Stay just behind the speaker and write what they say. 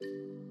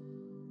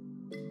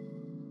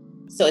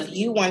So if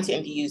you want to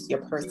infuse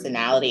your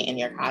personality in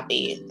your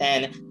copy,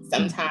 then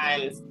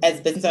sometimes as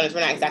business owners,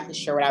 we're not exactly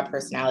sure what our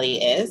personality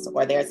is,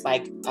 or there's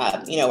like,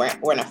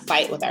 we're in a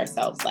fight with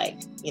ourselves. Like,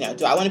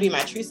 do I want to be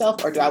my true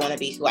self, or do I want to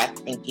be who I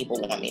think people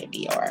want me to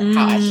be, or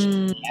how I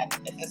should be as a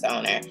business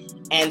owner?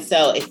 And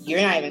so if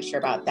you're not even sure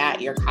about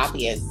that, your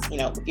copy is,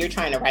 if you're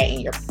trying to write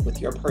with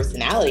your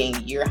personality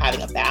and you're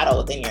having a battle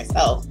within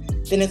yourself,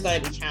 then it's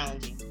going to be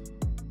challenging.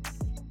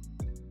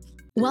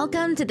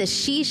 Welcome to the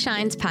She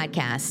Shines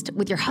podcast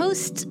with your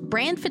hosts,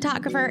 brand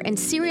photographer and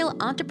serial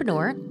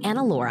entrepreneur,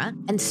 Anna Laura,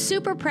 and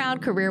super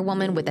proud career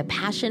woman with a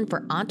passion for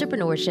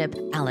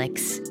entrepreneurship,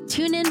 Alex.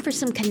 Tune in for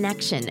some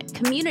connection,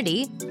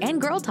 community, and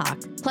girl talk.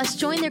 Plus,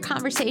 join their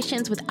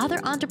conversations with other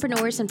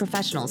entrepreneurs and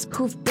professionals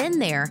who've been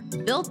there,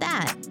 built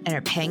that, and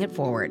are paying it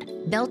forward.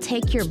 They'll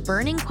take your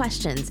burning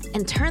questions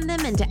and turn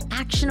them into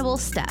actionable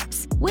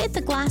steps with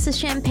a glass of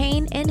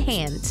champagne in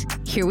hand.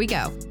 Here we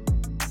go.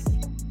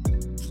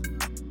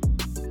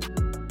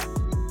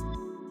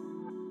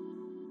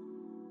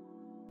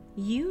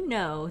 You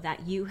know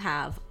that you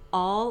have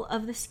all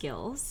of the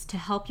skills to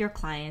help your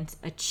clients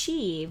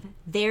achieve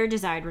their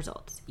desired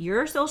results.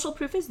 Your social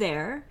proof is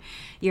there.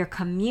 Your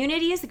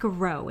community is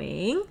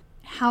growing.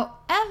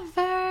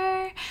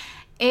 However,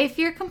 if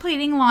you're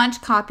completing launch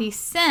copy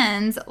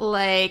sins,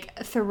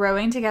 like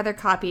throwing together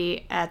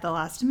copy at the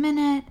last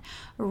minute,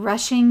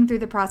 rushing through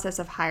the process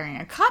of hiring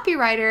a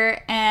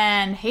copywriter,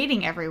 and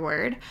hating every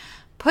word,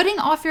 putting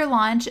off your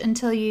launch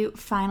until you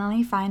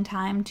finally find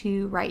time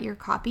to write your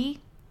copy,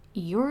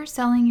 you're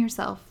selling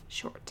yourself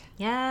short.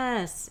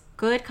 Yes.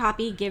 Good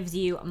copy gives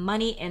you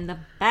money in the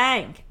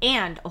bank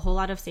and a whole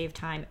lot of saved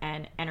time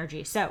and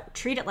energy. So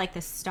treat it like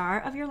the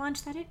star of your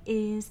launch that it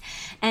is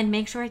and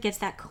make sure it gets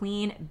that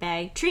Queen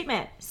Bee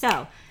treatment.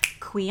 So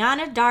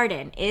Quiana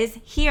Darden is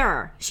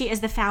here. She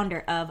is the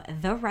founder of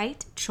The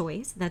Right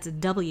Choice. That's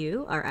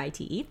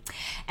WRITE.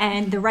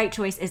 And The Right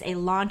Choice is a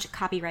launch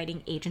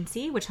copywriting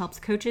agency which helps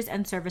coaches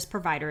and service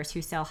providers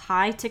who sell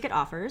high ticket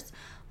offers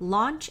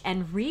launch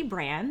and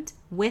rebrand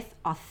with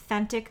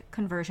authentic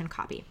conversion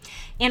copy.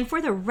 And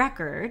for the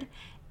record,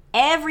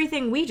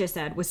 everything we just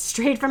said was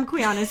straight from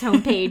Quiana's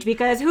homepage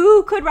because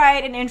who could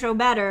write an intro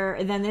better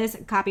than this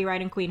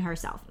copywriting queen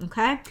herself,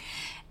 okay?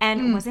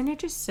 And wasn't it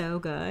just so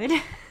good?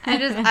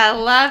 I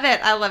love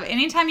it. I love it.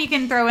 Anytime you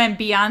can throw in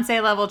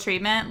Beyonce level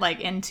treatment,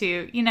 like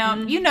into,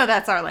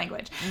 that's our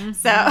language. Mm-hmm.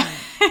 So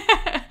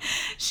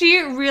she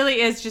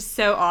really is just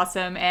so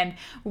awesome. And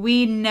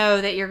we know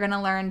that you're going to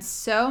learn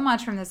so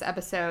much from this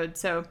episode.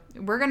 So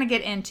we're going to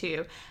get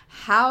into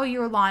how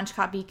your launch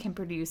copy can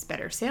produce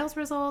better sales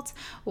results,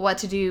 what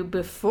to do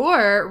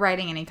before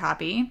writing any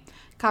copy,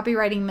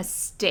 copywriting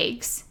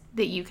mistakes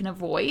that you can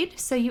avoid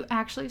so you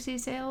actually see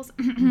sales,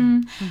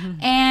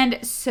 and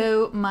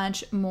so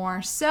much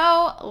more.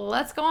 So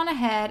let's go on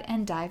ahead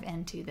and dive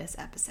into this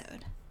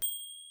episode.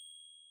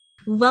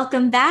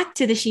 Welcome back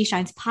to the She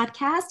Shines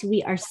podcast.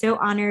 We are so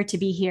honored to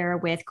be here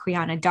with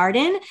Quiana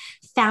Darden,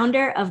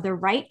 founder of The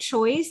Right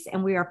Choice,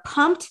 and we are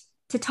pumped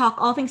to talk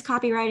all things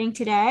copywriting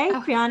today.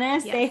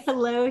 Quiana, say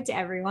hello to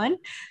everyone.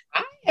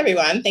 Hi,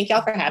 everyone. Thank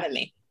y'all for having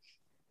me.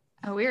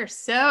 Oh, we are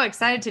so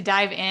excited to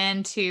dive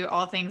into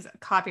all things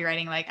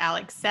copywriting, like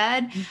Alex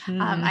said.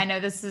 I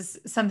know this is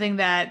something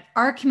that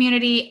our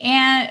community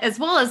and as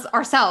well as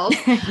ourselves,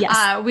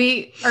 yes.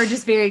 We are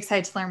just very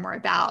excited to learn more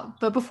about.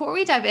 But before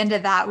we dive into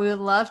that, we would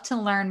love to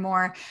learn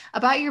more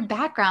about your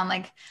background.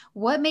 Like,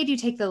 what made you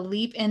take the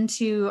leap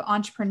into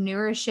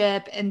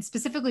entrepreneurship and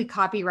specifically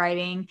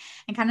copywriting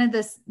and kind of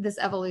this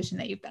evolution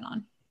that you've been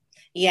on?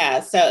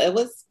 Yeah, so it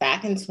was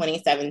back in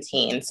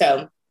 2017.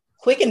 So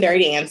quick and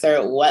dirty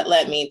answer, what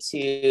led me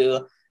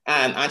to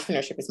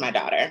entrepreneurship is my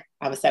daughter.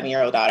 I have a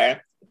 7-year-old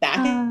daughter. Back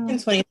in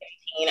 2017,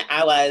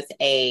 I was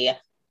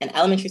an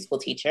elementary school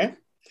teacher.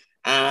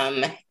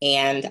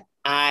 And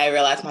I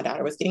realized my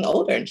daughter was getting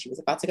older and she was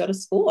about to go to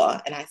school.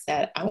 And I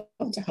said, I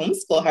want to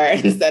homeschool her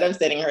instead of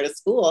sending her to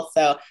school.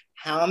 So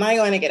how am I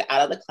going to get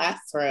out of the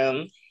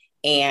classroom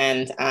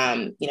and,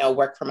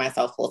 work for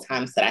myself full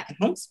time so that I can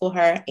homeschool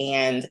her?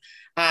 And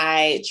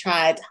I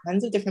tried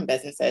tons of different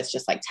businesses,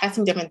 just like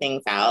testing different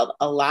things out.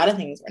 A lot of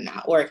things were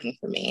not working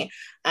for me.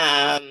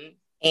 And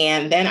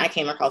then I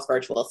came across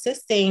virtual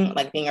assisting,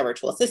 like being a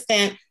virtual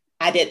assistant.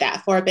 I did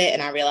that for a bit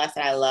and I realized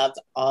that I loved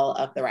all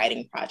of the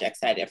writing projects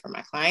that I did for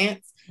my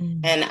clients.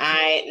 And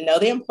I know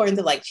the importance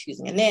of like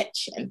choosing a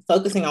niche and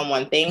focusing on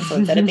one thing. So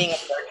instead of being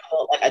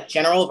a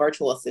general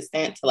virtual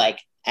assistant to like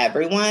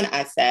everyone,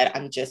 I said,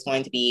 I'm just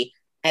going to be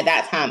at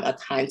that time a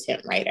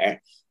content writer.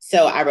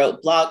 So I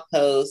wrote blog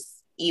posts,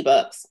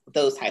 ebooks,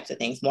 those types of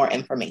things, more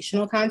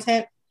informational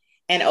content.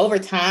 And over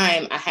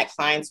time, I had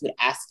clients who would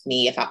ask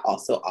me if I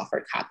also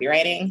offered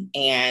copywriting.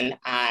 And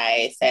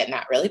I said,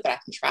 not really, but I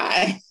can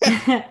try.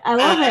 I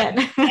love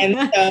it.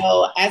 And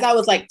so as I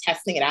was like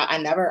testing it out, I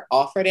never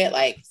offered it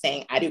like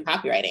saying I do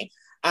copywriting.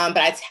 But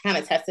I kind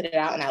of tested it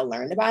out and I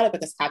learned about it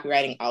because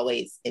copywriting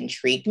always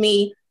intrigued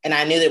me. And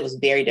I knew that it was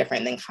very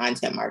different than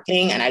content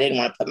marketing. And I didn't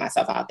want to put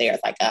myself out there as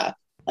like a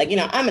like,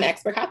 I'm an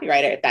expert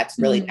copywriter if that's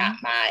really not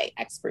my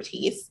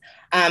expertise.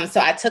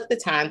 So I took the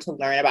time to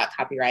learn about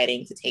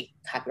copywriting, to take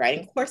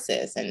copywriting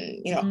courses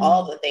and,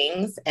 all the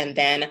things. And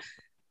then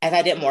as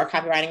I did more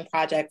copywriting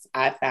projects,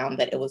 I found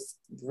that it was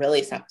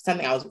really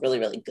something I was really,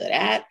 really good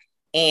at.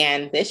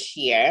 And this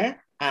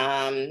year,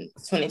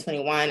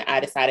 2021, I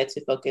decided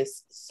to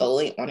focus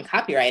solely on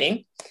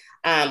copywriting,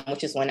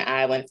 which is when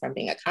I went from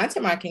being a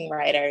content marketing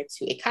writer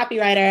to a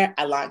copywriter.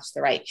 I launched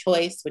The Right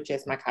Choice, which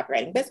is my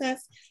copywriting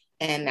business.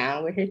 And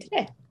now we're here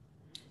today.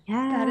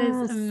 Yes. That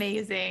is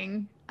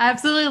amazing. I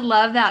absolutely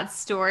love that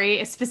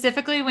story,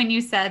 specifically when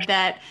you said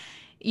that,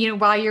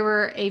 while you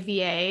were a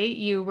VA,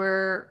 you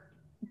were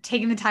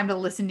taking the time to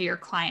listen to your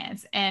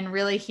clients and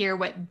really hear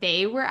what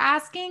they were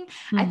asking.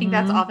 I think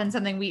that's often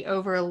something we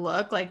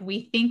overlook. Like,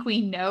 we think we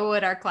know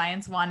what our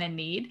clients want and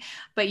need,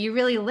 but you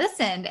really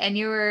listened and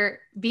you were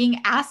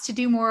being asked to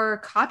do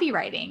more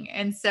copywriting.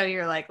 And so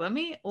you're like, let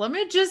me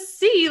just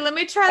see, let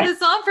me try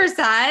this on for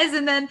size.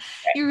 And then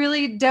you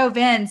really dove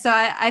in. So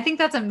I think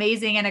that's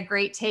amazing and a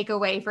great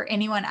takeaway for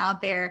anyone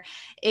out there.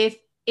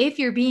 If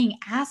you're being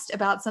asked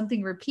about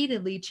something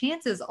repeatedly,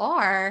 chances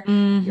are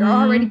you're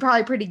already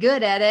probably pretty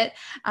good at it.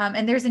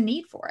 And there's a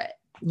need for it.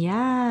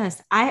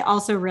 Yes. I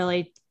also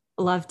really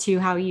love too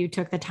how you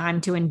took the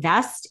time to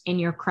invest in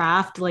your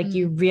craft. Like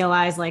you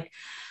realize like,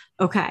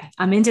 okay,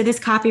 I'm into this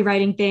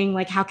copywriting thing.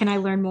 Like, how can I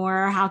learn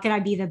more? How can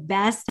I be the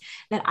best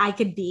that I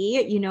could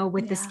be,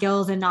 with the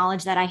skills and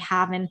knowledge that I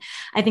have? And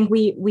I think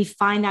we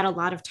find that a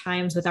lot of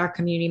times with our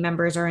community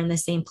members are in the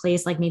same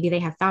place. Like maybe they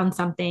have found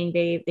something,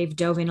 they've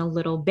dove in a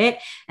little bit,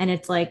 and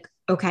it's like,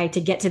 okay, to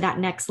get to that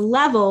next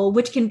level,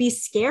 which can be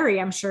scary,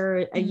 I'm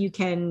sure you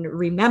can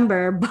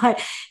remember,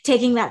 but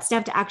taking that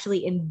step to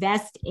actually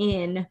invest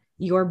in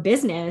your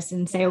business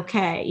and say,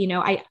 okay,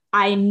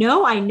 I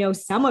know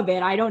some of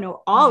it. I don't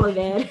know all of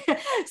it.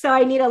 So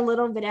I need a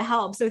little bit of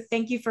help. So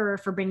thank you for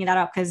bringing that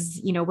up. Cause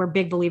we're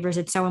big believers.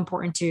 It's so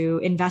important to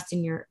invest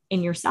in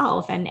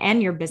yourself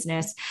and your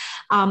business.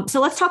 So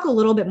let's talk a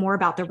little bit more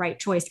about The Right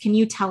Choice. Can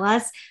you tell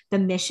us the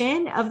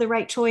mission of The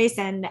Right Choice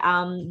and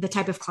the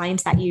type of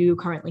clients that you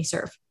currently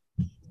serve?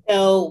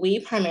 So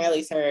we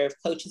primarily serve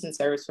coaches and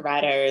service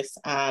providers,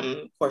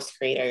 course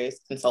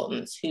creators,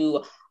 consultants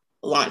who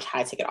launch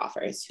high ticket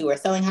offers, who are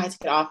selling high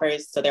ticket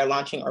offers. So they're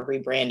launching or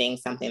rebranding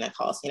something that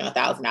costs,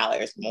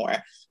 $1,000 more,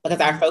 because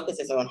our focus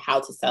is on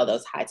how to sell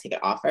those high ticket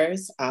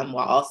offers,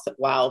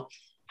 while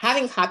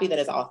having copy that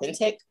is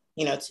authentic,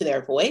 to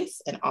their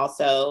voice and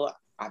also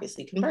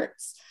obviously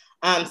converts.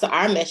 So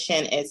our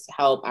mission is to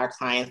help our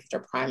clients, which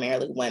are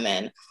primarily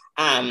women,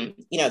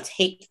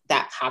 take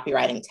that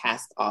copywriting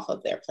task off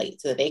of their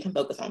plate so that they can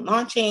focus on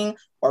launching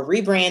or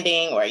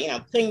rebranding or,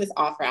 putting this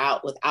offer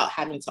out without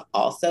having to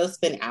also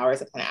spend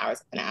hours upon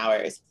hours upon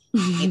hours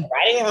either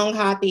writing their own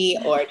copy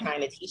or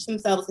trying to teach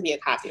themselves to be a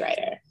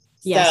copywriter.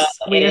 Yes,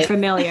 so we are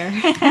familiar.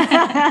 It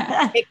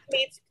can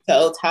be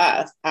so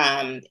tough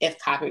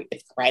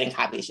if writing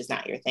copy is just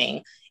not your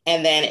thing.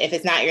 And then if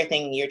it's not your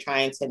thing, you're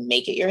trying to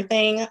make it your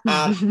thing.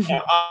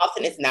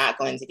 Often it's not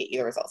going to get you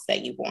the results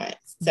that you want.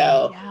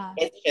 So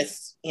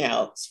it's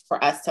just,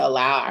 for us to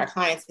allow our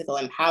clients to feel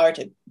empowered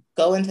to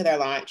go into their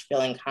launch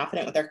feeling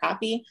confident with their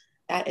copy.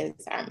 That is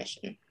our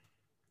mission.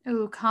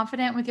 Ooh,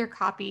 confident with your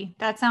copy.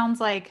 That sounds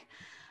like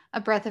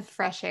a breath of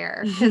fresh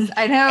air, because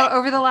I know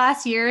over the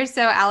last year or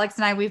so, Alex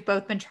and I, we've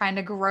both been trying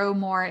to grow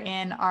more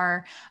in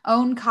our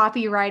own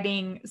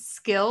copywriting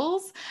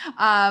skills.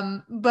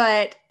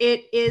 But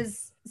it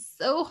is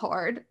so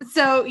hard.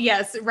 So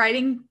yes,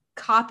 writing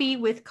copy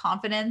with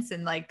confidence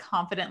and like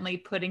confidently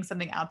putting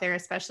something out there,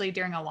 especially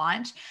during a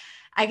launch,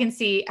 I can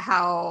see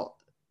how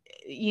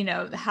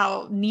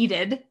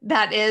needed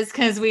that is,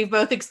 because we've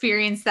both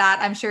experienced that.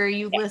 I'm sure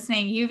you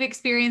listening, you've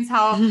experienced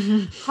how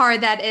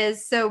hard that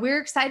is. So we're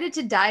excited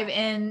to dive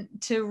in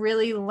to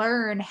really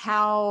learn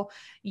how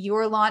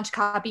your launch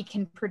copy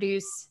can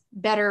produce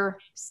better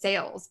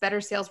sales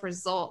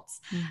results.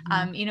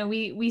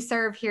 We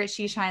serve here at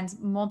She Shines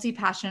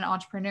multi-passionate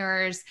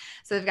entrepreneurs.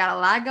 So they've got a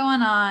lot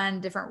going on,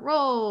 different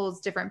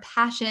roles, different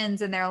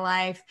passions in their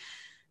life.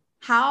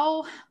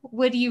 How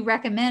would you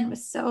recommend, with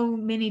so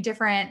many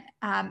different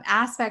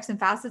aspects and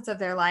facets of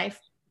their life,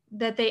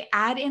 that they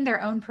add in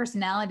their own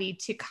personality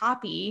to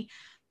copy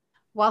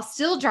while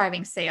still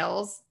driving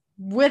sales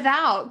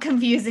without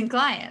confusing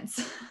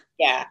clients?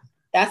 Yeah,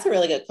 that's a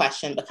really good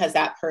question, because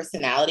that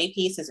personality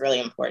piece is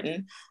really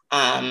important,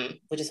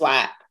 which is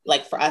why,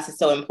 like, for us, it's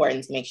so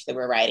important to make sure that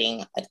we're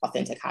writing like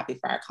authentic copy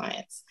for our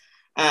clients.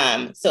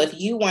 So if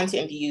you want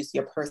to infuse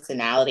your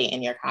personality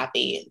in your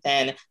copy,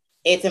 then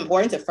it's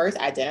important to first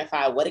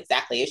identify what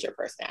exactly is your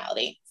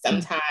personality.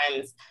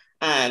 Sometimes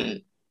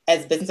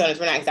as business owners,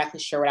 we're not exactly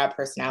sure what our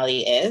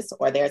personality is,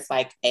 or there's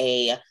like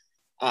we're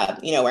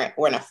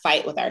in a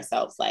fight with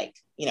ourselves. Like,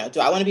 do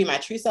I want to be my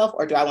true self,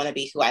 or do I want to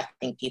be who I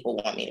think people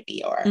want me to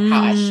be, or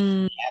how I should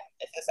be as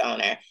a business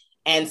owner?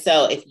 And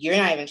so if you're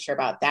not even sure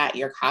about that,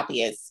 your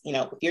copy is,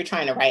 if you're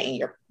trying to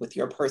write with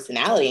your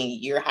personality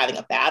and you're having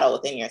a battle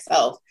within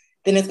yourself,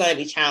 then it's going to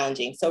be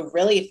challenging. So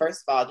really,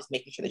 first of all, just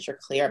making sure that you're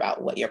clear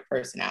about what your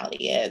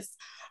personality is.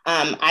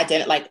 I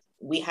didn't like,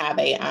 we have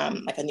a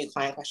like a new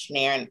client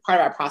questionnaire, and part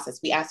of our process,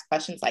 we ask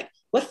questions like,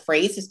 what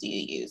phrases do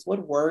you use?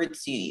 What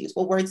words do you use?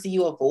 What words do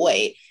you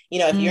avoid? You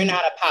know, if you're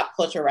not a pop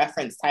culture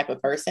reference type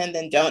of person,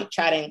 then don't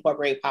try to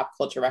incorporate pop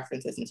culture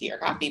references into your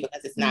copy,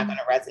 because it's not going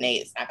to resonate.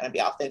 It's not going to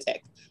be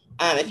authentic.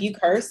 If you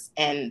curse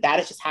and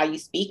that is just how you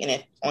speak, and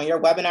if on your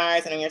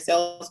webinars and on your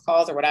sales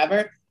calls or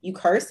whatever, you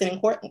curse, and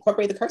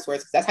incorporate the curse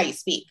words, because that's how you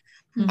speak.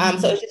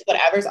 So it's just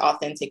whatever's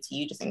authentic to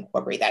you, just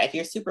incorporate that. If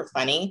you're super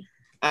funny,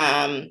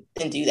 then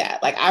do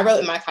that. Like I wrote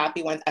in my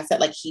copy once, I said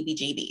like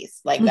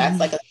heebie-jeebies. Like that's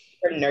like a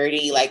super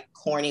nerdy, like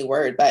corny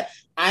word, but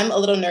I'm a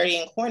little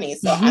nerdy and corny.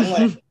 So I'm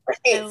going to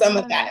create some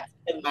of that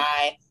in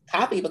my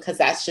copy, because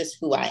that's just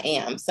who I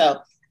am.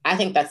 So I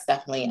think that's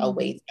definitely a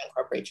way to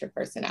incorporate your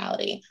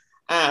personality.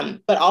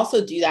 But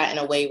also do that in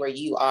a way where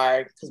you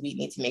are, because we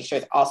need to make sure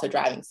it's also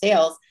driving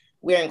sales.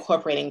 We're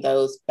incorporating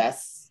those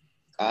best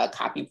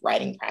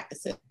copywriting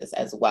practices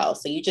as well.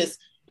 So you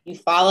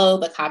follow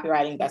the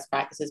copywriting best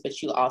practices,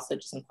 but you also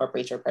just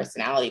incorporate your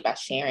personality by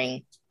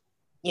sharing,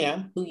 you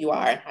know, who you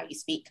are and how you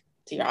speak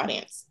to your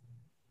audience.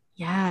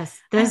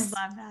 Yes. I love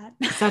that.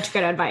 Such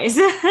good advice.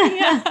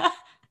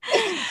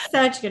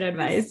 Such good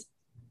advice.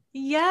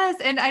 Yes.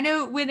 And I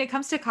know when it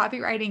comes to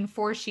copywriting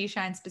for She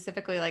Shine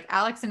specifically, like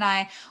Alex and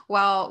I,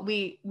 while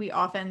we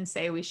often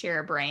say we share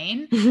a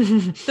brain,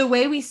 the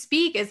way we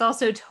speak is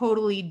also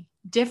totally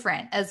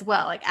different as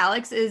well. Like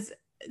Alex is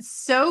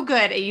so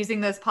good at using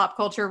those pop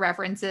culture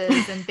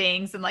references and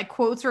things and like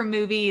quotes from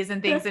movies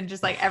and things and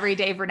just like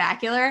everyday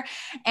vernacular.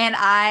 And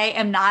I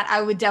am not.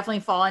 I would definitely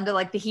fall into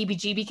like the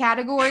heebie-jeebie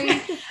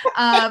category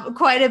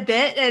quite a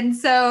bit. And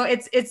so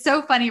it's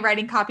so funny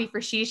writing copy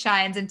for She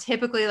Shines. And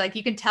typically like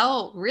you can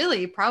tell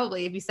really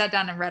probably if you sat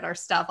down and read our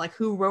stuff, like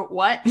who wrote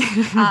what.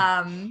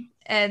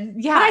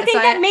 And yeah, but I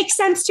think that makes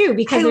sense too,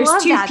 because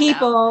there's two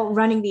people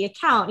running the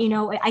account. You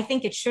know, I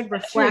think it should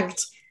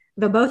reflect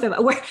the both of us.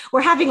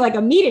 We're having like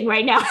a meeting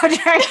right now.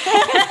 Quiana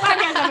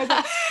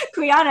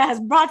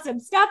has brought some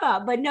stuff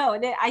up, but no,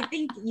 I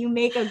think you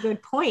make a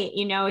good point,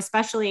 you know,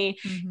 especially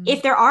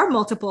if there are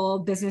multiple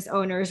business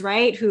owners,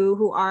 right,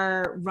 who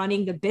are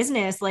running the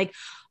business. Like,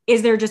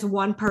 is there just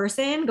one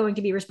person going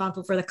to be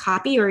responsible for the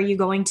copy, or are you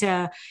going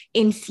to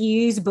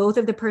infuse both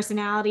of the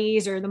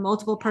personalities or the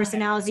multiple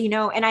personalities, you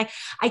know? And I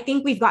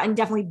think we've gotten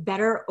definitely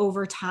better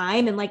over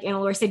time. And like Anna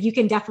Laura said, you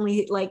can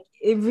definitely like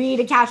read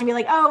a caption and be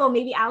like, oh, well,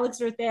 maybe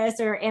Alex wrote this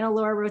or Anna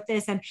Laura wrote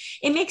this. And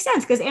it makes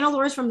sense because Anna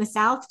Laura's from the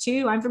South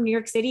too. I'm from New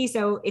York City.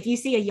 So if you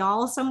see a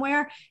y'all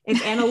somewhere, it's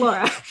Anna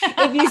Laura.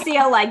 If you see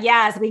a like,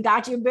 yes, we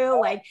got you,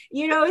 boo, like,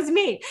 you know, it's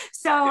me.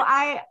 So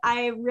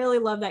I really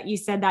love that you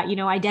said that, you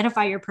know,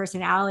 identify your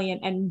personality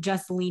and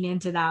just lean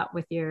into that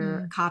with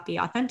your copy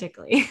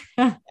authentically.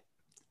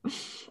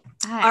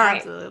 I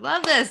absolutely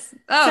love this.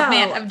 Oh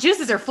man,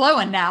 juices are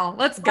flowing now.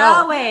 Let's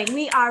go.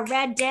 We are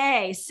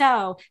ready.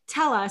 So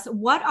tell us,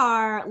 what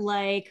are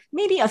like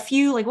maybe a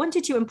few, like 1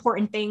 to 2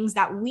 important things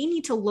that we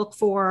need to look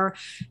for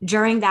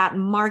during that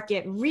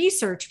market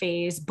research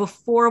phase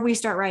before we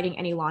start writing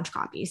any launch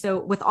copy? So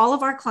with all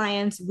of our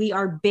clients, we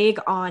are big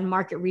on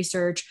market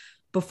research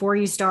before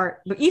you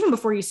start, but even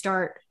before you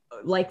start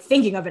like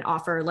thinking of an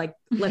offer, like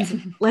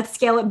let's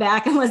scale it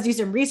back and let's do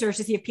some research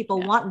to see if people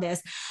want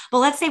this. But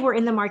let's say we're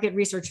in the market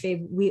research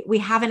phase. We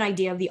have an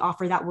idea of the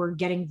offer that we're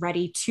getting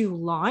ready to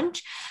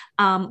launch.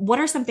 What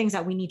are some things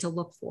that we need to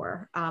look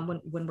for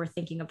when we're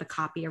thinking of the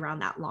copy around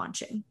that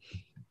launching?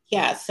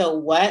 Yeah. So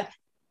what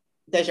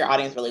does your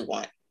audience really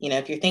want? You know,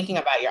 if you're thinking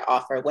about your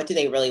offer, what do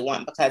they really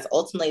want? Because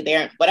ultimately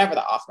whatever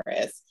the offer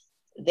is,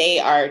 they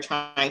are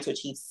trying to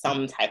achieve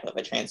some type of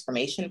a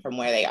transformation from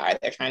where they are.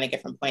 They're trying to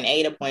get from point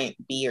A to point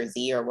B or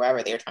Z or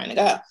wherever they're trying to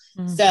go.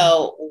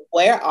 So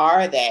where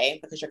are they?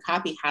 Because your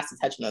copy has to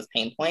touch on those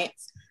pain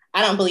points.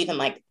 I don't believe in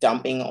like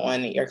dumping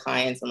on your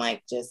clients and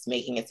like just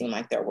making it seem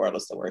like their world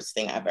is the worst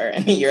thing ever.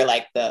 And you're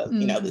like the,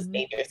 you know, the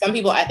savior. Some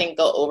people I think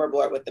go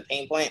overboard with the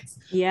pain points.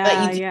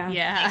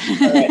 Yeah.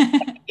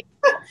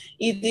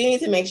 You do need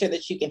to make sure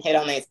that you can hit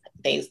on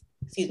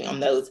on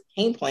those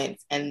pain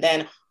points, and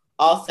then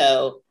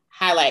also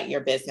highlight your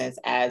business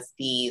as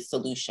the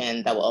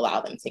solution that will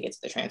allow them to get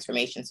to the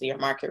transformation. So your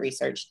market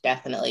research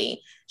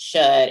definitely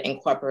should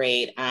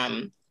incorporate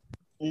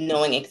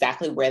knowing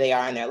exactly where they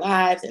are in their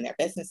lives and their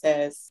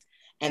businesses,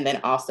 and then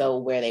also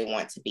where they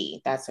want to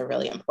be. That's a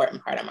really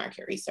important part of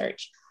market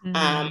research.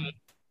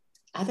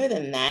 Other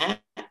than that,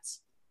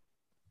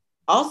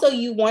 also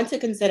you want to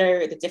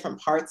consider the different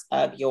parts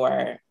of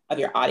your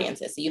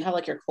audiences. So you have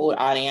like your cold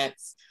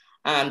audience.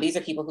 These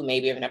are people who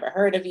maybe have never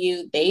heard of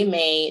you. They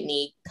may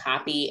need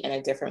copy in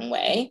a different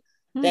way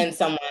than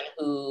someone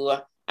who,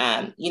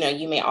 you know,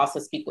 you may also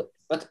speak with,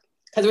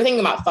 because we're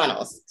thinking about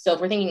funnels. So if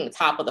we're thinking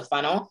top of the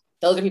funnel,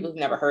 those are people who've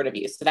never heard of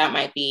you. So that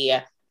might be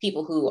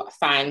people who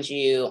find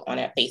you on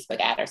a Facebook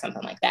ad or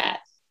something like that.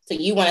 So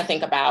you want to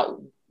think about,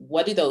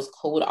 what do those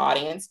cold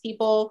audience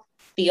people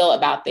feel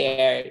about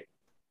their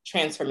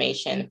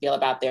transformation, feel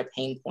about their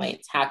pain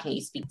points? How can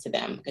you speak to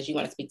them? Because you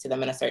want to speak to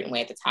them in a certain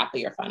way at the top of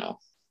your funnel.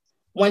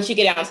 once you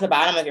get down to the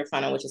bottom of your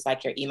funnel, which is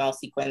like your email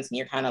sequence, and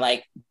you're kind of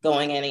like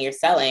going in and you're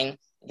selling,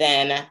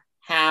 then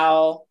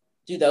how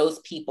do those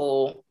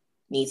people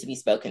need to be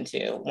spoken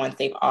to once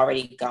they've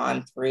already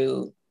gone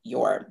through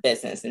your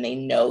business and they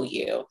know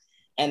you?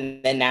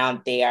 And then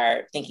now they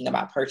are thinking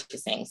about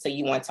purchasing. So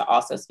you want to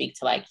also speak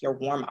to like your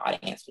warm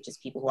audience, which is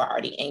people who are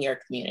already in your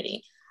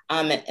community.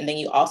 And then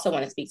you also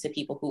want to speak to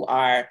people who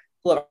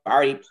have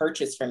already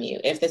purchased from you.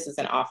 If this is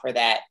an offer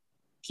that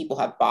people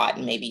have bought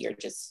and maybe you're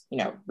just,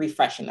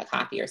 refreshing the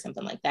copy or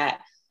something like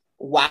that,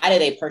 why did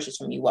they purchase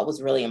from you? What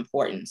was really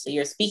important? So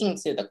you're speaking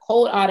to the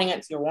cold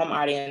audience, your warm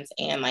audience,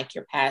 and like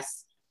your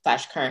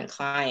past/current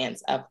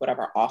clients of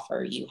whatever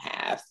offer you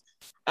have.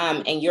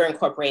 And you're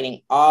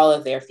incorporating all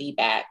of their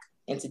feedback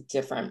into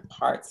different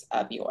parts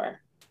of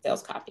your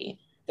sales copy,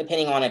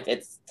 depending on if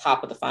it's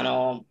top of the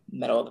funnel,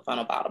 middle of the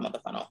funnel, bottom of the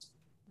funnel.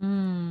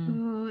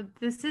 Ooh,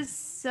 this is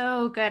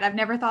so good. I've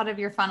never thought of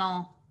your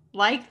funnel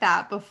like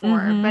that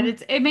before, but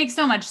it makes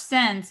so much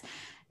sense.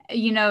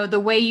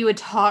 The way you would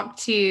talk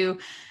to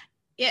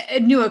a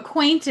new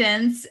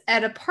acquaintance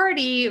at a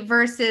party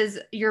versus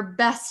your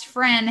best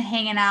friend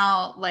hanging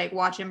out, like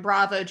watching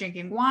Bravo,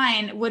 drinking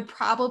wine, would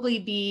probably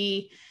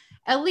be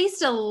at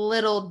least a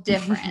little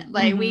different.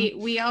 Like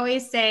we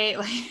always say,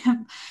 like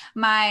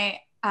my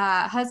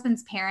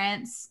husband's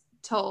parents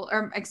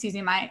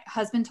my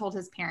husband told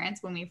his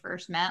parents when we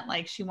first met,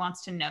 like, she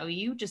wants to know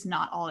you, just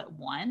not all at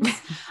once.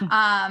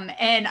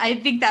 And I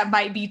think that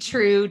might be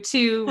true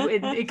too.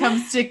 It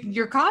comes to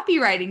your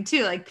copywriting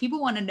too. Like,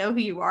 people want to know who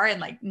you are and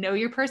like know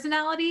your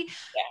personality.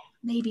 Yeah.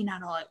 Maybe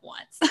not all at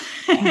once.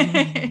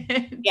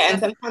 Yeah. And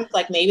sometimes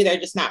like maybe they're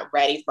just not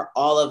ready for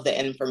all of the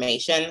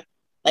information.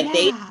 Like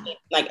they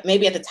like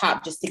maybe at the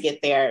top, just to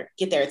get their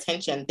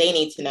attention, they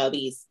need to know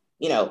these,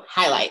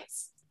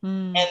 highlights.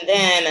 And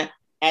then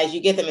as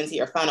you get them into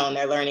your funnel and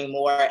they're learning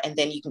more, and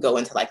then you can go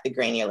into like the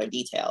granular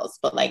details,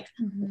 but like,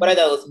 what are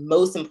those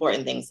most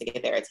important things to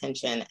get their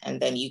attention? And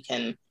then you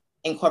can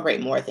incorporate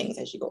more things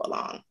as you go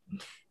along.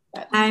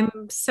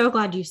 I'm so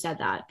glad you said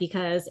that,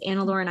 because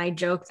Anna Laura and I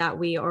joke that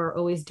we are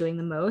always doing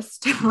the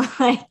most.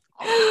 Like,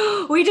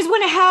 we just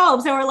want to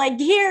help. So we're like,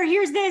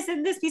 here's this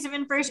and this piece of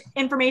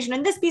information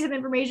and this piece of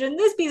information,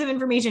 this piece of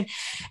information.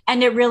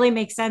 And it really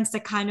makes sense to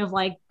kind of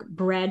like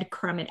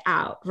breadcrumb it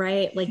out,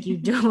 right? Like, you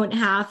don't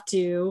have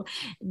to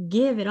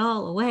give it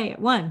all away at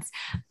once.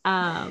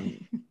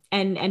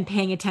 And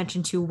paying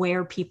attention to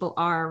where people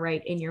are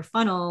right in your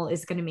funnel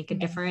is going to make a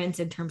difference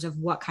in terms of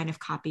what kind of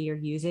copy you're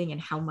using and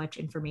how much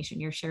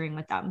information you're sharing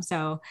with them.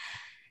 So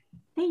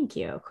thank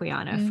you,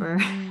 Quiana,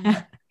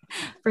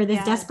 for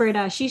this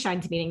desperate She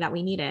Shines meeting that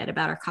we needed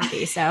about our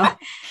copy. So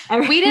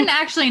we didn't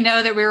actually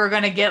know that we were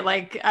going to get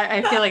like,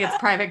 I feel like it's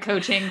private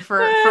coaching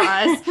for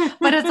us,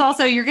 but it's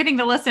also, you're getting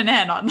to listen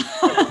in on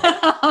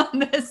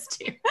this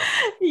too.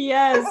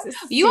 Yes.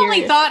 You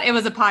only thought it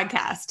was a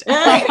podcast.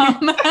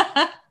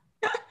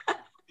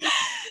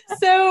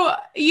 So,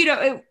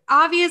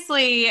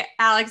 obviously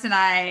Alex and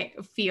I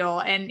feel,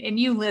 and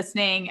you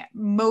listening,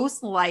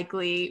 most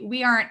likely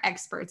we aren't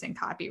experts in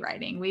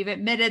copywriting. We've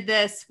admitted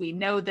this. We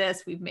know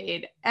this. We've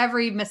made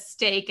every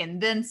mistake and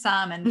then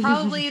some, and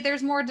probably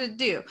there's more to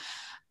do.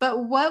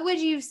 But what would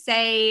you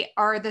say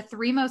are the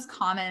 3 most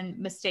common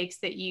mistakes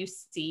that you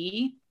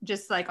see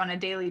just like on a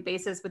daily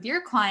basis with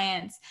your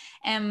clients?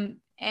 And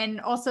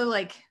also,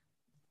 like,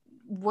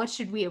 what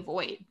should we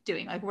avoid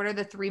doing? Like, what are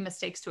the 3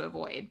 mistakes to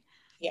avoid?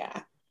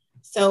 Yeah.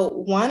 So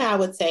one I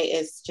would say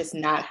is just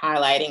not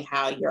highlighting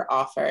how your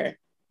offer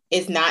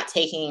is not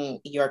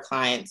taking your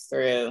clients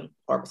through,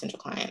 or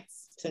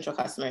potential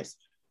customers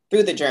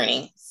through the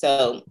journey.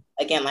 So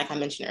again, like I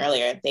mentioned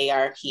earlier, they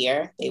are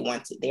here. They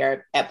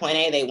are at point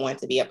A, they want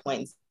to be at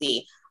point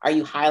Z. Are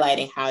you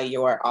highlighting how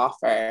your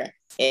offer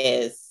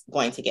is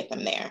going to get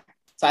them there?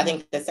 So I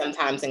think that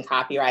sometimes in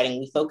copywriting,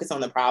 we focus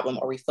on the problem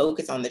or we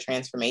focus on the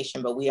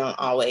transformation, but we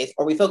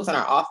focus on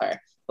our offer,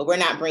 but we're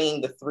not bringing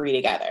the 3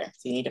 together.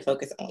 So you need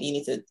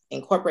to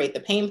incorporate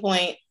the pain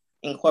point,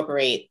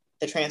 incorporate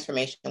the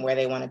transformation where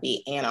they want to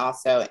be, and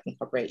also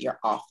incorporate your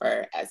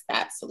offer as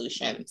that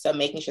solution. So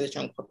making sure that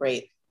you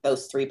incorporate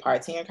those 3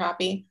 parts in your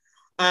copy.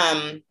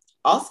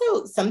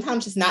 Also,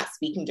 sometimes just not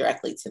speaking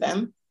directly to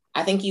them.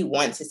 I think you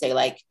want to say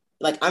like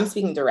I'm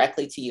speaking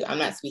directly to you. I'm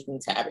not speaking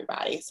to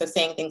everybody. So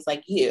saying things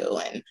like you,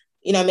 and,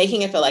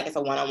 making it feel like it's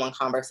a one-on-one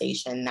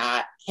conversation,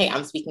 not, hey,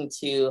 I'm speaking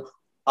to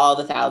all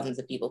the thousands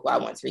of people who I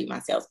want to read my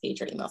sales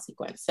page or email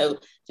sequence. So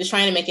just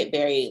trying to make it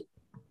very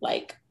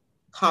like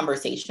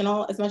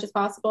conversational as much as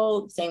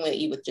possible, same way that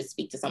you would just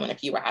speak to someone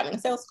if you were having a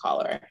sales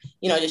call or,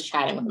 just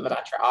chatting with them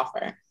about your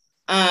offer.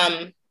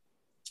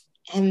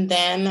 And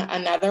then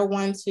another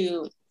one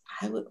to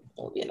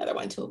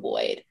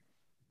avoid,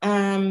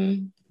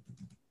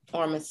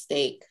 or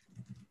mistake,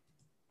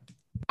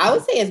 I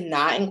would say, is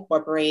not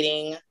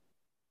incorporating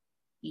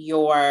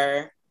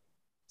your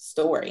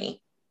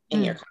story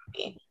in your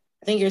copy.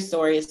 I think your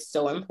story is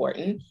so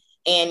important,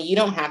 and you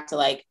don't have to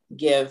like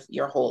give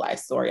your whole life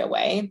story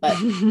away, but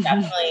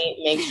definitely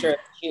make sure that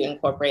you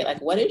incorporate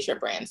like, what is your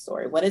brand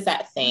story? What is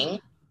that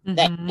thing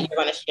that you're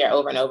going to share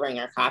over and over in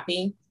your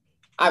copy?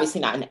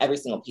 obviously not in every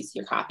single piece of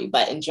your copy,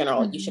 but in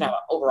general, you should have an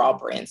overall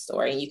brand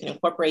story, and you can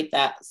incorporate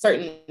that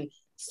certain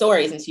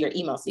stories into your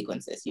email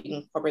sequences. You can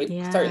incorporate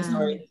certain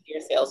stories into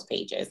your sales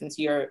pages,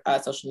 into your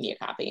social media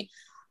copy.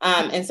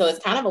 And so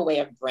it's kind of a way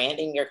of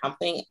branding your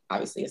company.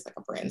 Obviously, it's like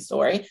a brand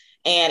story.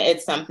 And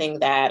it's something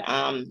that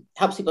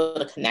helps people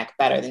to connect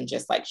better than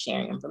just like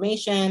sharing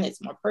information.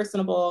 It's more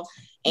personable,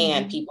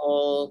 and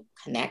people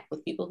connect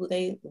with people who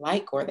they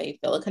like or they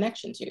feel a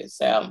connection to.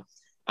 So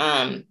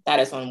that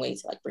is one way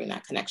to like bring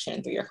that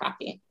connection through your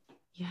copy.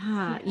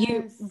 Yeah,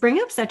 you bring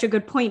up such a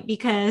good point,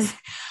 because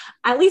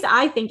at least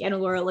I think, Anna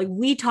Laura, like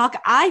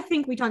I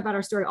think we talk about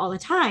our story all the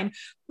time,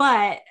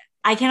 but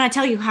I cannot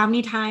tell you how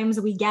many times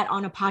we get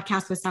on a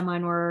podcast with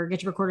someone or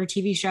get to record a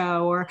TV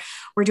show or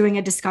we're doing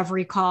a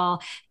discovery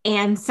call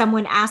and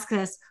someone asks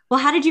us, well,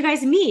 how did you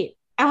guys meet?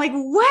 I'm like,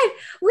 what?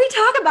 We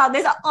talk about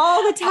this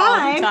all the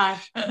time.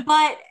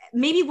 But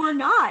maybe we're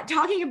not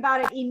talking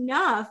about it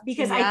enough,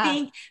 because I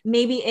think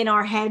maybe in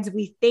our heads,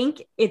 we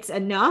think it's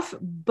enough,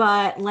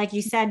 but like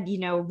you said, you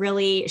know,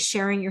 really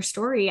sharing your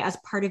story as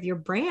part of your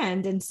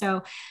brand. And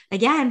so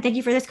again, thank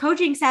you for this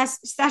coaching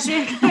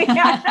session,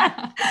 because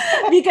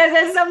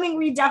that's something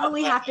we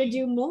definitely have to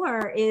do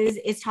more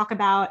is talk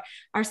about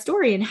our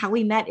story and how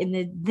we met in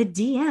the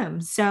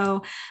DM.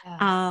 So,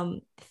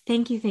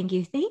 thank you.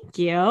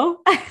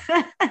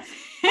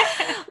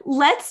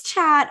 Let's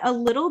chat a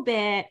little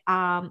bit.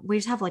 We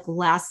just have like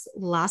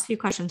last few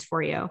questions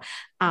for you.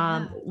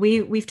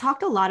 We've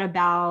talked a lot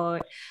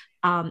about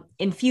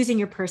infusing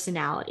your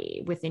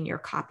personality within your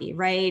copy,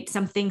 right?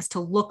 Some things to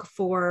look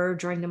for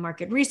during the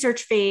market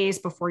research phase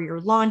before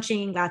you're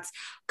launching. That's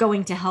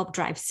going to help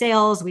drive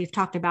sales. We've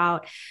talked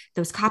about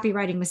those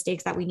copywriting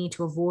mistakes that we need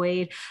to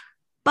avoid.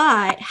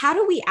 But how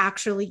do we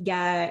actually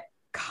get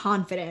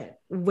confident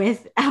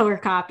with our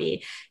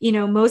copy? You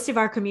know, most of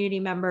our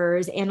community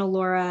members, Anna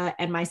Laura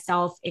and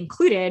myself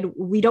included,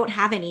 we don't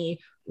have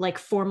any like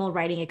formal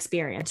writing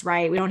experience,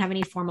 right? We don't have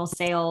any formal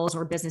sales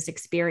or business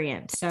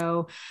experience.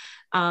 So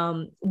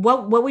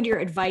what would your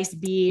advice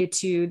be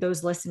to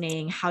those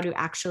listening, how to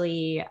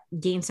actually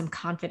gain some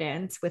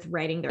confidence with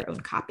writing their own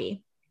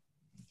copy?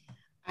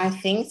 I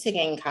think to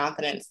gain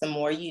confidence, the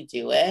more you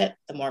do it,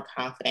 the more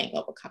confident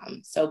you'll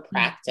become. So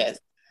practice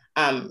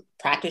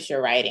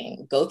your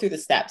writing, go through the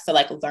steps. So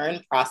like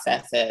learn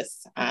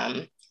processes.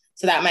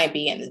 So that might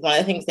be, and one of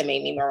the things that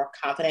made me more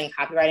confident in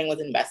copywriting was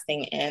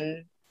investing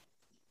in,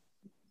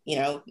 you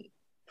know,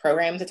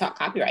 programs to talk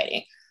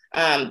copywriting,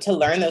 to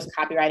learn those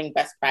copywriting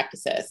best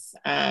practices.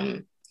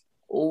 I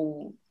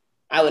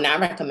would not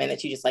recommend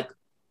that you just like,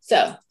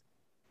 so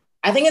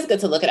I think it's good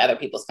to look at other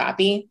people's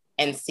copy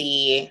and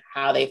see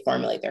how they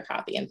formulate their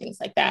copy and things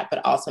like that,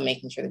 but also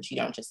making sure that you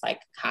don't just like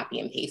copy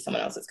and paste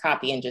someone else's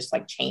copy and just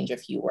like change a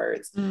few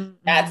words.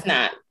 That's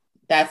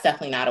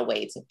definitely not a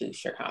way to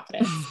boost your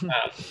confidence.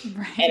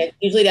 And it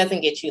usually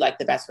doesn't get you like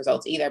the best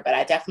results either, but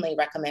I definitely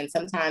recommend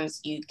sometimes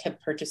you can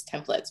purchase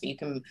templates, or you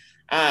can,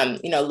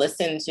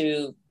 listen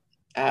to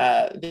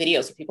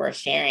videos that people are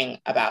sharing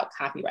about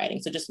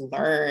copywriting. So just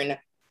learn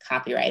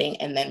copywriting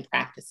and then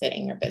practice it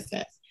in your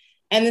business.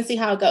 And then see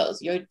how it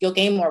goes. You'll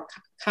gain more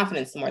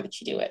confidence the more that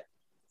you do it.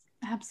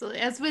 Absolutely.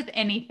 As with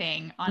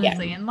anything,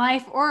 honestly, in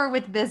life or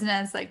with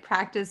business, like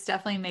practice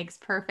definitely makes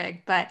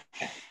perfect, but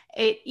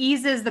it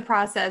eases the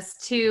process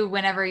too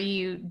whenever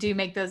you do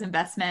make those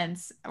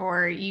investments,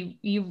 or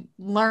you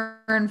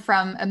learn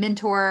from a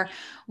mentor,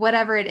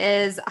 whatever it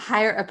is,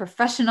 hire a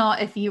professional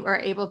if you are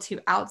able to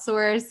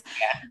outsource.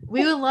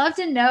 We would love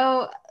to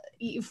know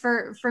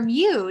from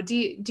you, do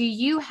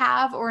you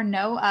have or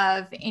know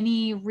of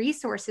any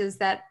resources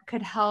that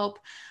could help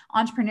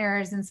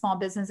entrepreneurs and small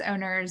business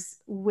owners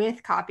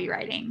with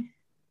copywriting?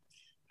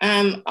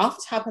 Off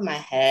the top of my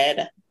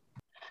head,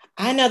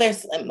 I know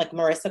there's like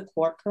Marissa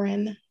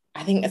Corcoran.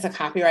 I think it's a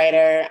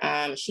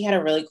copywriter. She had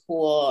a really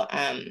cool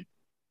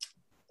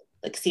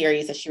like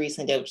series that she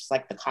recently did, which is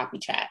like the copy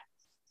chat.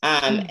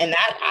 And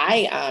that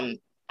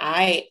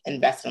I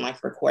invested in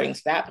like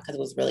recordings for that because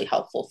it was really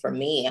helpful for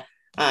me.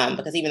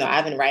 Because even though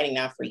I've been writing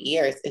now for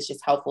years, it's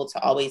just helpful to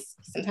always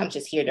sometimes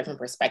just hear different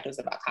perspectives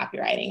about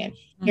copywriting and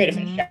hear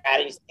different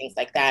strategies, things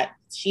like that.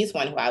 She's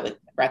one who I would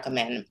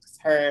recommend.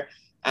 Her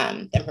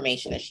the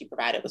information that she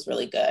provided was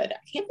really good. I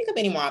can't think of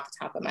any more off the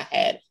top of my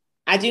head.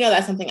 I do know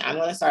that's something I'm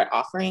going to start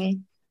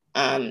offering.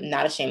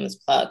 Not a shameless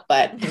plug,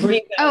 but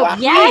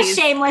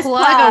shameless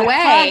plug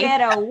away.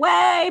 Plug it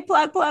away.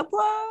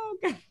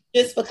 Plug.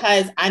 Just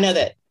because I know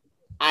that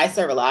I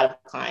serve a lot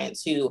of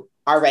clients who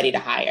are ready to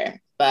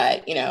hire,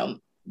 but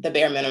the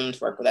bare minimum to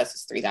work with us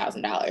is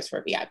 $3,000 for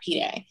a VIP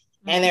day.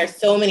 And there are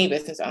so many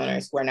business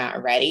owners who are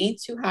not ready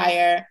to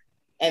hire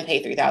and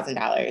pay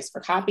 $3,000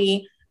 for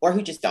copy, or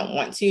who just don't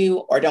want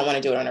to, or don't want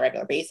to do it on a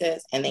regular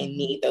basis. And they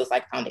need those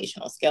like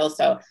foundational skills.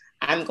 So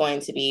I'm going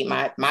to be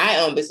my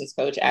own business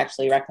coach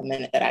actually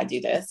recommended that I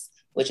do this,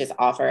 which is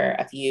offer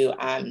a few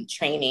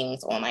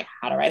trainings on like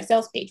how to write a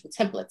sales page with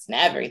templates and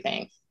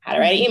everything, how to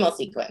write an email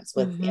sequence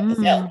with the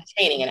sales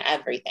training and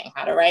everything,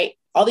 how to write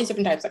all these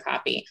different types of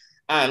copy.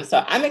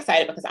 So I'm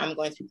excited because I'm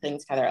going to be putting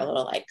together a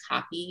little like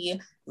copy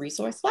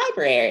resource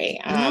library.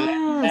 That'll be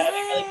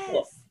really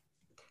cool.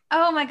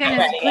 Oh my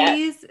goodness,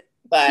 please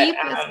keep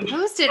us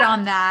posted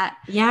on that.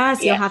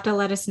 Yes, you'll have to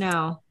let us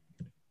know.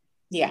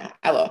 Yeah,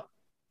 I will.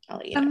 I'll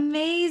let you know.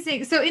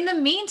 Amazing. So in the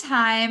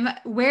meantime,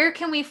 where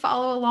can we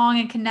follow along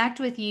and connect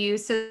with you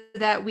so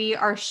that we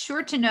are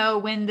sure to know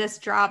when this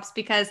drops?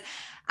 Because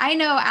I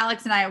know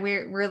Alex and I,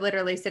 we're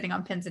literally sitting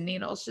on pins and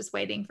needles just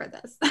waiting for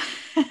this.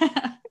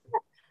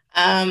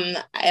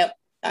 I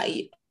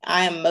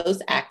am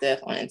most active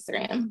on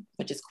Instagram,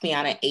 which is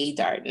Quiana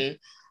Darden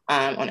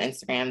on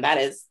Instagram. That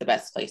is the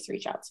best place to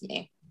reach out to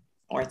me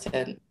or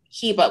to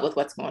keep up with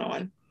what's going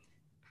on.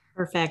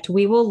 Perfect.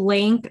 We will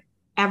link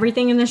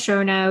everything in the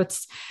show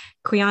notes.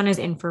 Quiana's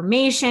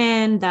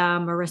information, the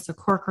Marissa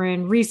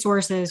Corcoran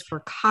resources for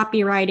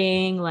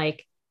copywriting,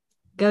 like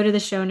go to the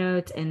show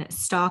notes and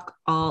stalk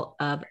all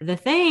of the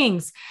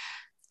things.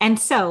 And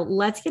so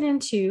let's get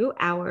into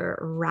our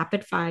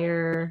rapid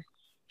fire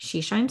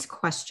She Shines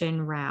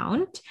question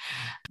round.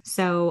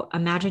 So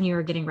imagine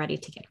you're getting ready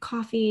to get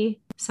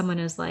coffee. Someone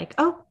is like,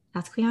 oh,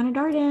 that's Quiana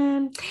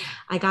Darden.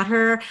 I got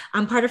her.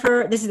 I'm part of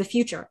her. This is the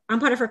future. I'm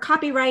part of her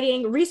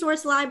copywriting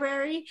resource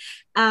library.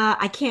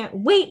 I can't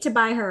wait to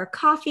buy her a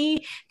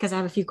coffee because I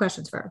have a few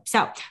questions for her.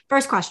 So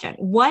first question,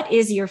 what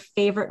is your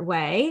favorite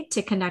way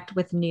to connect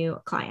with new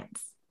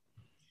clients?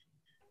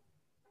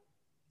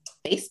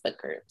 Facebook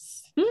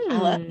groups. I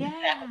love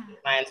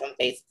clients on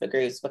Facebook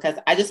groups because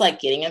I just like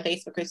getting in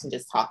Facebook groups and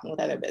just talking with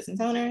other business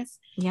owners.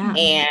 Yeah.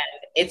 And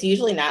it's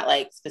usually not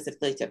like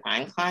specifically to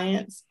find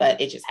clients, but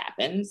it just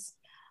happens.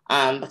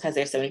 Because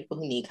there's so many people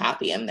who need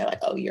copy and they're like,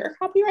 oh, you're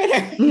a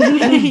copywriter.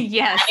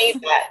 Yes. I need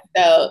that.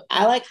 So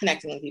I like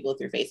connecting with people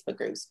through Facebook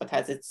groups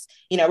because it's,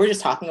 we're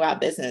just talking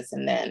about business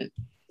and then,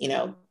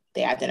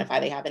 they identify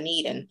they have a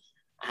need and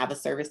I have a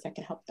service that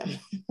can help them.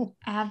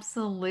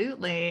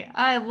 Absolutely.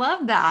 I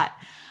love that.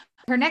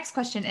 Her next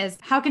question is,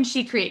 how can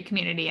she create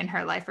community in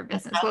her life or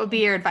business? What would be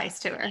your advice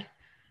to her?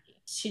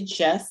 To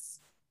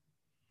just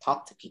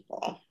talk to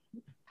people.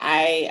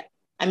 I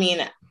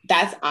mean,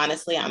 that's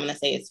honestly, I'm going to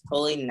say it's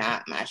probably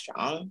not my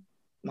strong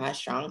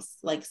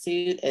like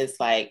suit is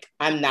like,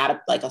 I'm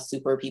not a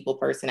super people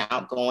person,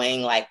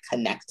 outgoing, like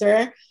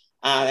connector.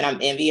 And I'm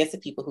envious of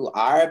people who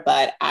are,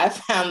 but I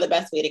found the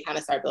best way to kind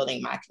of start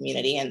building my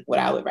community. And what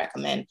I would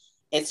recommend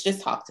is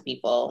just talk to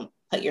people,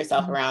 put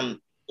yourself around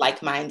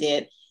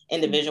like-minded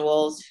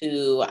individuals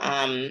who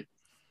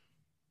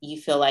you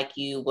feel like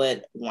you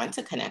would want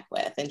to connect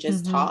with and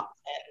just talk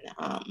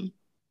and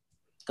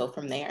go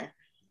from there.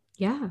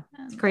 Yeah,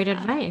 that's great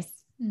advice.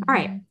 All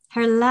right.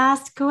 Her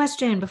last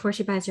question before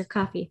she buys your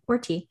coffee or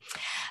tea.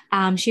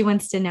 She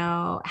wants to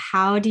know,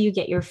 how do you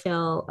get your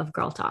fill of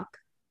girl talk?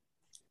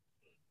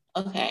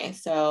 Okay.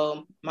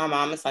 So my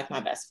mom is like my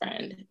best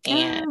friend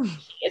and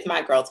she is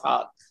my girl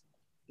talk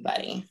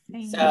buddy.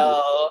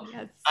 So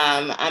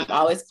I'm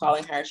always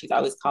calling her. She's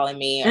always calling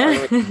me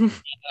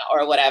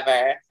or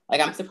whatever.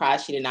 Like, I'm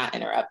surprised she did not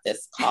interrupt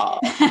this call.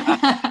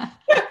 I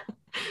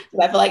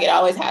feel like it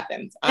always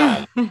happens.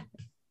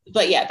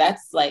 But yeah,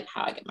 that's like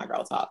how I get my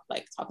girl talk,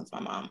 like talking to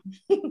my mom.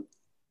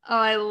 Oh,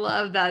 I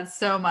love that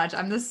so much.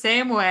 I'm the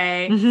same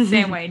way.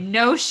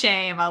 No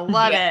shame. I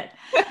love it.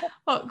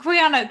 Well,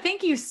 Quiana,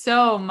 thank you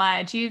so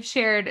much. You've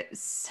shared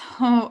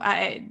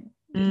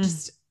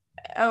just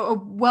a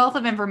wealth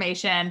of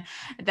information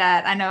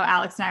that I know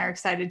Alex and I are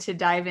excited to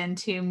dive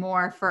into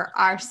more for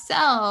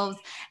ourselves.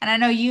 And I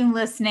know you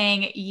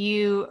listening,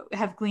 you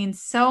have gleaned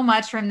so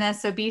much from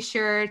this. So be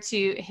sure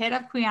to hit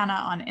up Quiana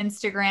on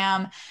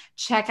Instagram,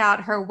 check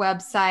out her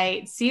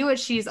website, see what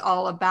she's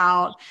all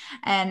about,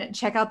 and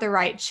check out the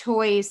right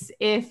choice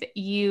if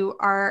you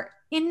are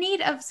in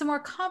need of some more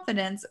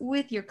confidence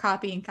with your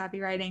copy and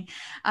copywriting.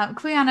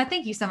 Quiana,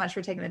 thank you so much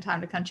for taking the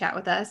time to come chat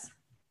with us.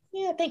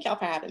 Yeah, thank y'all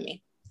for having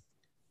me.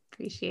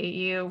 Appreciate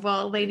you.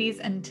 Well, ladies,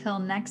 until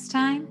next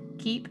time,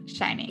 keep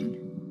shining.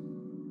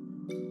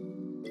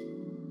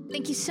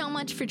 Thank you so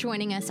much for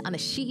joining us on the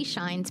She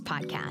Shines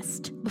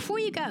podcast. Before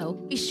you go,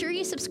 be sure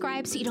you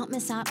subscribe so you don't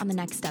miss out on the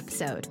next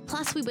episode.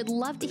 Plus, we would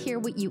love to hear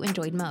what you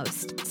enjoyed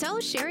most. So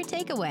share a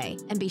takeaway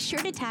and be sure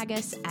to tag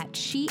us at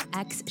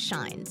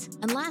SheXShines.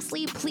 And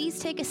lastly, please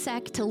take a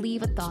sec to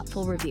leave a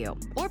thoughtful review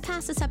or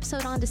pass this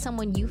episode on to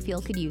someone you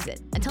feel could use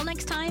it. Until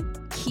next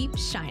time, keep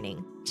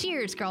shining.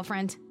 Cheers,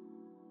 girlfriend.